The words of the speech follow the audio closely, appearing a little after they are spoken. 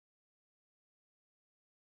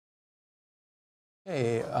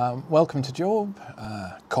Hey, welcome to Job,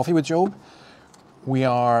 Coffee with Job. We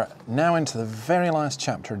are now into the very last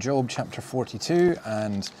chapter, Job chapter 42,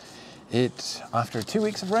 and after 2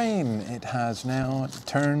 weeks of rain, it has now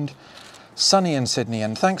turned sunny in Sydney.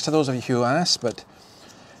 And thanks to those of you who asked, but do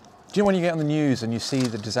you know when you get on the news and you see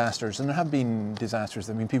the disasters, and there have been disasters,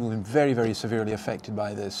 I mean, people have been very, very severely affected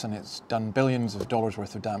by this, and it's done billions of dollars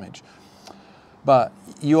worth of damage. But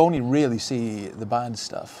you only really see the bad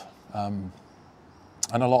stuff.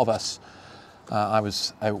 And a lot of us, I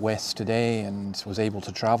was out west today and was able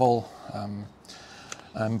to travel.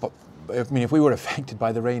 But I mean, if we were affected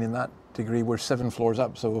by the rain in that degree, we're 7 floors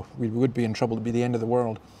up, so we would be in trouble. It'd be the end of the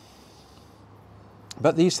world.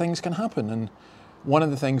 But these things can happen. And one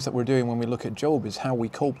of the things that we're doing when we look at Job is how we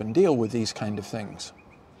cope and deal with these kind of things.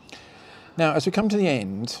 Now, as we come to the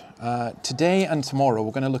end, today and tomorrow,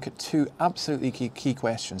 we're going to look at 2 absolutely key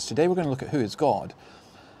questions. Today, we're going to look at who is God.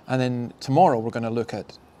 And then tomorrow we're going to look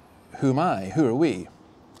at who am I? Who are we?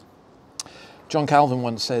 John Calvin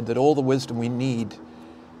once said that all the wisdom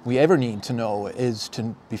we ever need to know is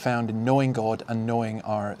to be found in knowing God and knowing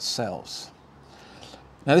ourselves.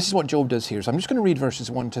 Now this is what Job does here. So I'm just going to read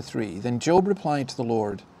verses 1 to 3. Then Job replied to the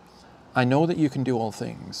Lord, I know that you can do all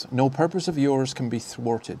things. No purpose of yours can be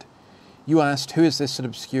thwarted. You asked, who is this that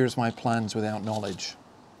obscures my plans without knowledge?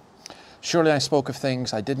 Surely I spoke of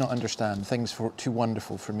things I did not understand, things too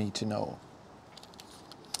wonderful for me to know.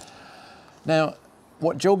 Now,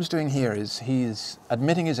 what Job's doing here is he's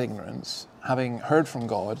admitting his ignorance, having heard from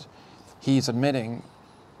God. He's admitting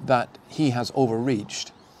that he has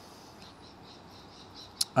overreached.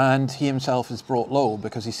 And he himself is brought low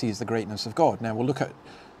because he sees the greatness of God. Now, we'll look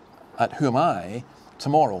at who am I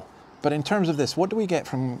tomorrow. But in terms of this, what do we get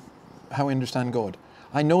from how we understand God?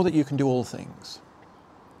 I know that you can do all things.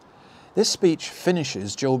 This speech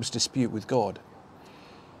finishes Job's dispute with God.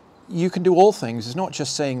 You can do all things is not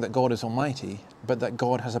just saying that God is almighty, but that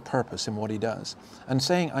God has a purpose in what he does. And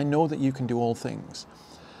saying, I know that you can do all things.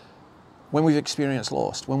 When we've experienced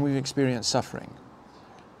loss, when we've experienced suffering,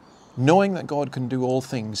 knowing that God can do all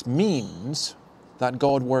things means that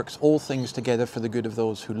God works all things together for the good of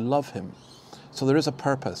those who love him. So there is a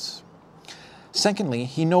purpose. Secondly,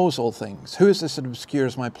 he knows all things. Who is this that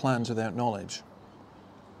obscures my plans without knowledge?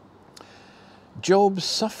 Job's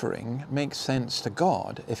suffering makes sense to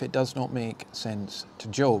God if it does not make sense to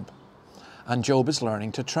Job. And Job is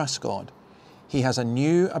learning to trust God. He has a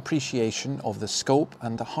new appreciation of the scope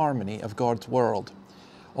and the harmony of God's world,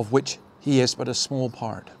 of which he is but a small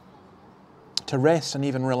part. To rest and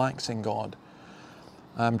even relax in God.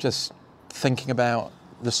 I'm just thinking about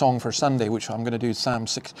the song for Sunday, which I'm going to do, Psalm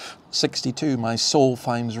 62, my soul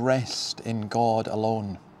finds rest in God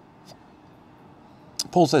alone.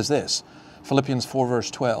 Paul says this, Philippians 4 verse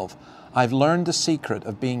 12, I've learned the secret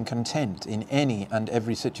of being content in any and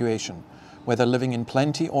every situation, whether living in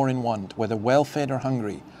plenty or in want, whether well-fed or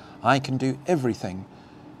hungry, I can do everything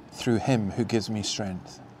through him who gives me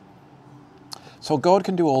strength. So God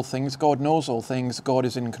can do all things, God knows all things, God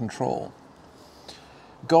is in control.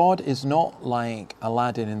 God is not like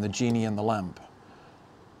Aladdin in the Genie and the lamp.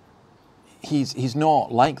 He's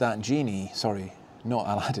not like that genie, sorry, not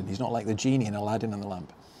Aladdin, he's not like the genie in Aladdin and the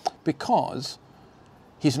lamp. Because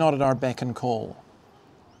he's not at our beck and call.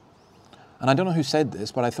 And I don't know who said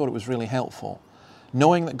this, but I thought it was really helpful.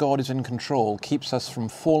 Knowing that God is in control keeps us from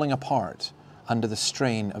falling apart under the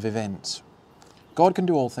strain of events. God can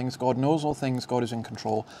do all things, God knows all things, God is in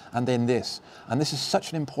control, and then this. And this is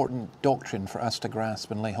such an important doctrine for us to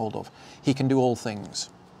grasp and lay hold of. He can do all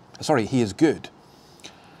things. Sorry, he is good.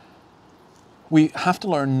 We have to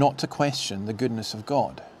learn not to question the goodness of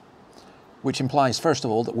God. Which implies, first of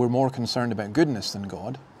all, that we're more concerned about goodness than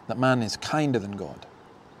God, that man is kinder than God.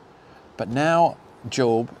 But now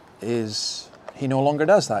Job he no longer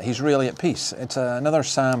does that. He's really at peace. It's another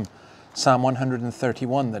Psalm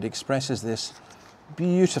 131, that expresses this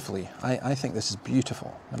beautifully. I think this is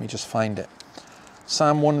beautiful. Let me just find it.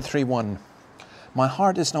 Psalm 131. My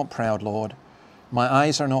heart is not proud, Lord. My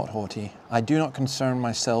eyes are not haughty. I do not concern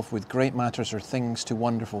myself with great matters or things too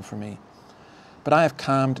wonderful for me. But I have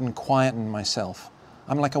calmed and quietened myself.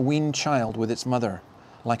 I'm like a weaned child with its mother.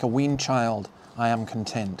 Like a weaned child, I am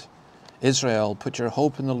content. Israel, put your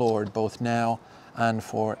hope in the Lord, both now and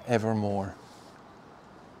forevermore.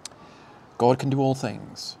 God can do all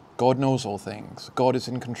things. God knows all things. God is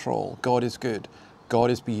in control. God is good. God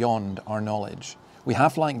is beyond our knowledge. We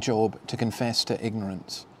have, like Job, to confess to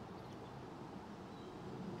ignorance.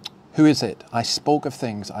 Who is it? I spoke of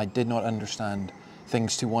things I did not understand,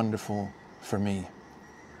 things too wonderful for me.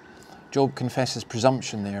 Job confesses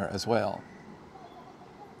presumption there as well.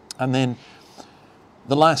 And then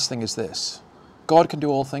the last thing is this. God can do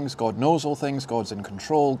all things, God knows all things, God's in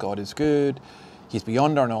control, God is good, He's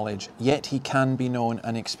beyond our knowledge, yet He can be known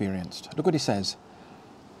and experienced. Look what He says.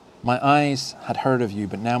 My eyes had heard of you,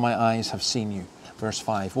 but now my eyes have seen you. Verse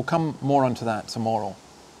 5. We'll come more onto that tomorrow.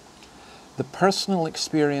 The personal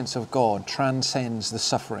experience of God transcends the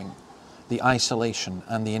suffering, the isolation,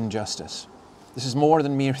 and the injustice. This is more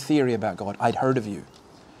than mere theory about God. I'd heard of you.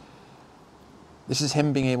 This is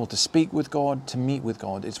Him being able to speak with God, to meet with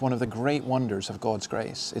God. It's one of the great wonders of God's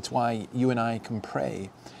grace. It's why you and I can pray.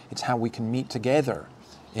 It's how we can meet together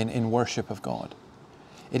in worship of God.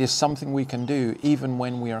 It is something we can do even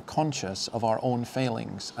when we are conscious of our own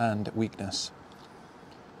failings and weakness.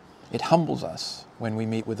 It humbles us when we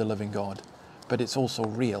meet with the living God, but it's also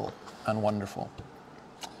real and wonderful.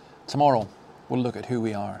 Tomorrow, we'll look at who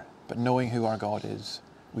we are, but knowing who our God is,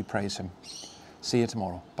 we praise Him. See you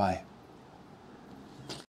tomorrow. Bye.